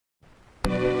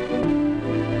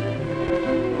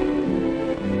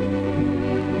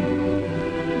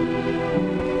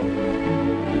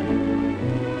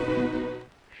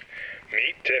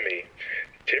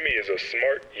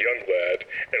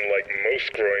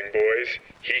warning, boys.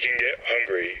 He can get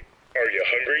hungry. Are you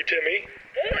hungry, Timmy?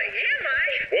 Boy, am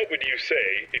I! What would you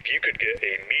say if you could get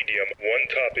a medium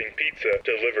one-topping pizza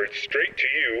delivered straight to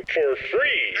you for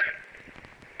free?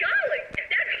 Golly,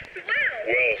 that'd be swell!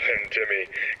 Well then, Timmy,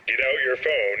 get out your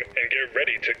phone and get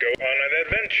ready to go on an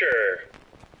adventure.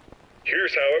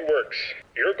 Here's how it works.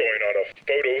 You're going on a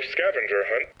photo scavenger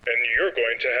hunt, and you're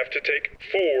going to have to take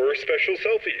 4 special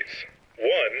selfies. 1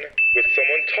 with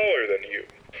someone taller than you.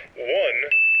 1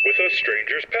 with a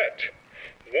stranger's pet.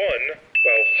 1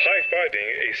 while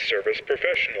high-fiving a service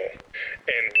professional.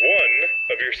 And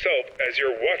 1 of yourself as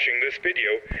you're watching this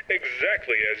video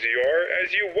exactly as you are as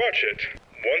you watch it.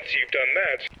 Once you've done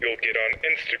that, you'll get on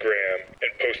Instagram and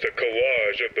post a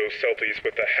collage of those selfies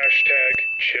with the hashtag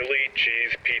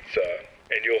ChiliCheesePizza.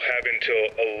 And you'll have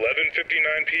until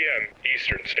 11:59 p.m.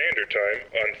 Eastern Standard Time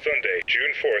on Sunday,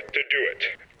 June 4th to do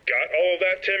it. Got all of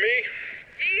that, Timmy?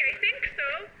 Gee, I think so.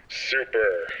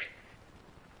 Super.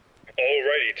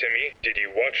 Alrighty, Timmy. Did you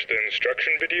watch the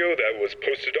instruction video that was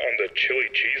posted on the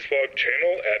ChiliCheeseVlog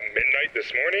channel at midnight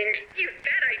this morning? You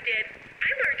bet I did. I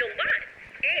learned a lot.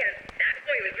 And that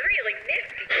boy was really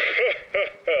nifty.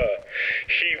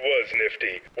 He was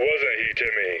nifty, wasn't he,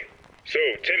 Timmy? So,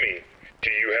 Timmy,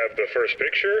 do you have the first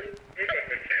picture?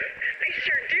 I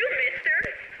sure do, mister.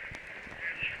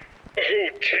 Oh,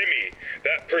 Timmy,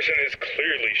 that person is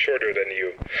clearly shorter than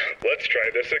you. Let's try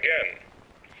this again.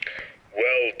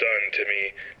 Well done,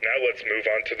 Timmy. Now let's move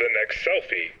on to the next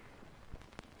selfie.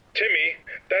 Timmy,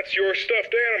 that's your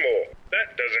stuffed animal.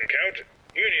 That doesn't count.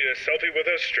 You need a selfie with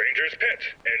a stranger's pet.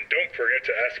 And don't forget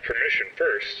to ask permission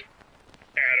first.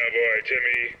 Attaboy,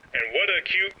 Timmy. And what a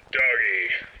cute doggy.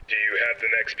 Do you have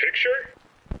the next picture?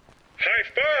 High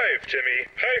five, Timmy.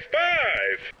 High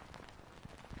five.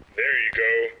 There you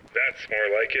go. That's more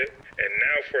like it. And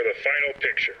now for the final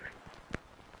picture.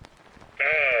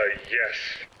 Ah,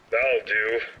 yes. That'll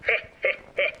do.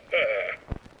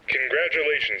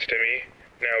 Congratulations, Timmy.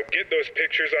 Now get those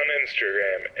pictures on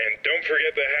Instagram, and don't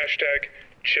forget the hashtag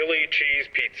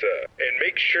ChiliCheesePizza. And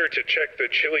make sure to check the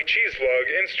ChiliCheeseVlog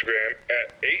Instagram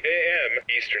at 8 a.m.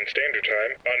 Eastern Standard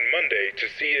Time on Monday to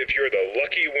see if you're the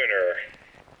lucky winner.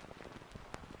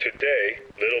 Today,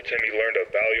 little Timmy learned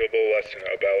a valuable lesson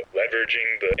about leveraging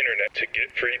the internet to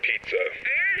get free pizza.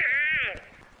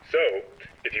 So,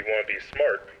 if you want to be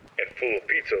smart and full of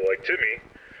pizza like Timmy,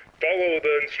 follow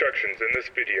the instructions in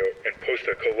this video and post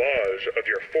a collage of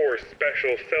your 4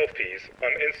 special selfies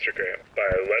on Instagram by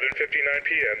 11:59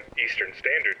 p.m. Eastern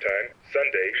Standard Time,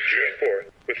 Sunday, June 4th,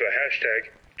 with the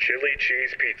hashtag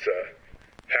ChiliCheesePizza.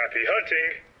 Happy hunting!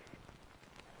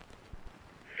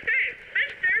 Hey,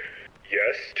 mister.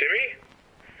 Yes, Timmy?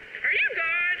 Are you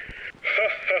God? Ha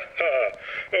ha ha!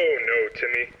 Oh no,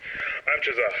 Timmy. I'm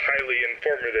just a highly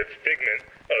informative figment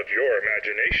of your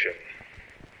imagination.